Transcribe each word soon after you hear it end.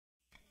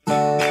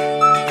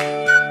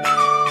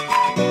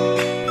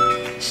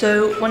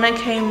So when I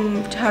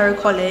came to Harrow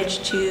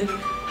College to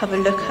have a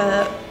look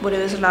at what it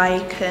was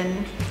like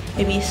and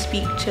maybe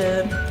speak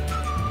to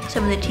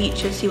some of the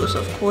teachers, see what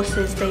sort of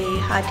courses they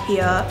had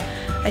here,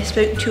 I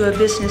spoke to a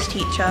business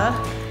teacher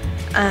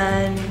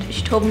and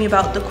she told me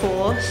about the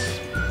course,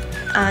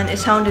 and it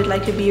sounded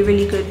like it'd be a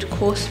really good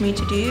course for me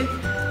to do.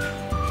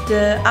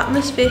 The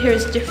atmosphere here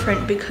is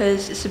different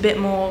because it's a bit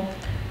more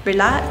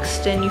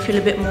relaxed and you feel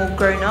a bit more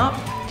grown up,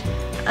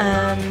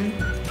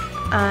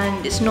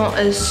 and it's not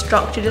as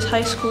structured as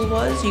high school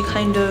was. You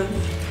kind of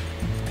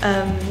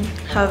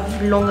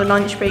have longer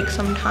lunch breaks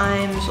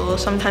sometimes, or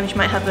sometimes you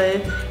might have a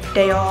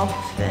day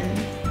off, and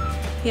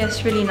yeah,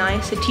 it's really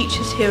nice. The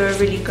teachers here are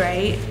really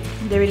great.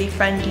 They're really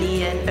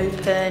friendly and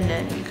open,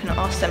 and you can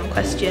ask them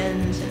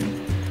questions,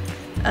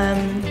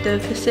 and the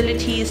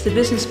facilities, the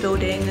business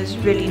building is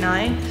really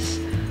nice.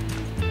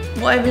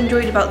 What I've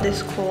enjoyed about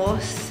this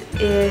course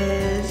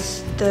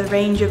is the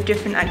range of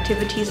different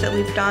activities that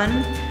we've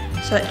done,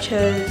 such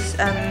as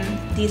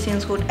these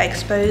things called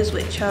expos,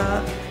 which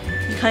are,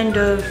 you kind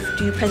of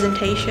do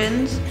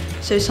presentations.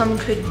 So some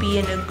could be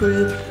in a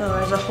group or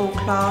as a whole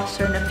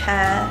class or in a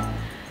pair,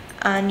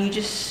 and you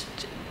just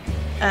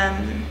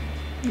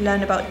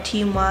learn about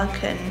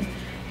teamwork and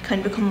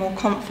kind of become more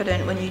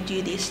confident when you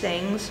do these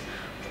things.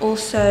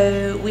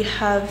 Also, we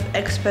have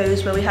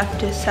expos where we have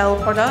to sell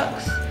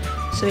products.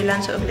 So we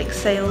learn sort of like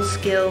sales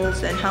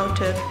skills and how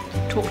to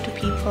talk to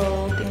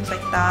people, things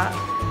like that.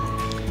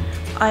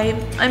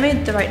 I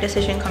made the right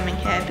decision coming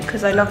here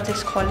because I love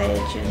this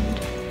college,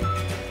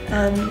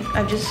 and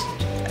I've just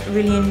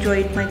really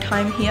enjoyed my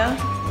time here.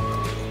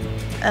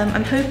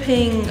 I'm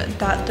hoping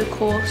that the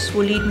course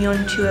will lead me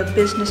on to a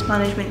business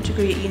management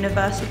degree at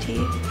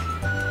university.